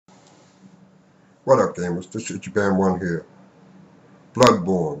What up, gamers? This is your band one here.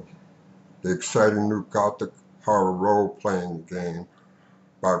 Bloodborne, the exciting new gothic horror role-playing game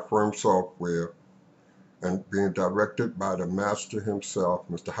by Firm Software and being directed by the master himself,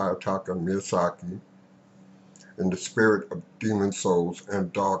 Mr. Hayataka Miyazaki, in the spirit of Demon Souls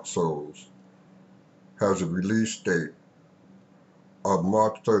and Dark Souls, has a release date of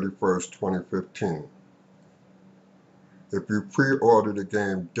March 31st, 2015. If you pre-order the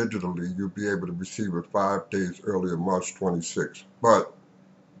game digitally, you'll be able to receive it 5 days earlier, March 26th. But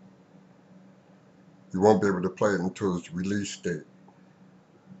you won't be able to play it until its release date,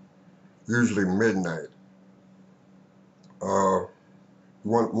 usually midnight. You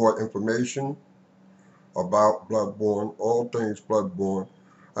want more information about Bloodborne, all things Bloodborne,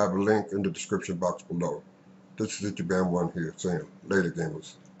 I have a link in the description box below. This is your band one here saying, later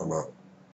gamers, I'm out.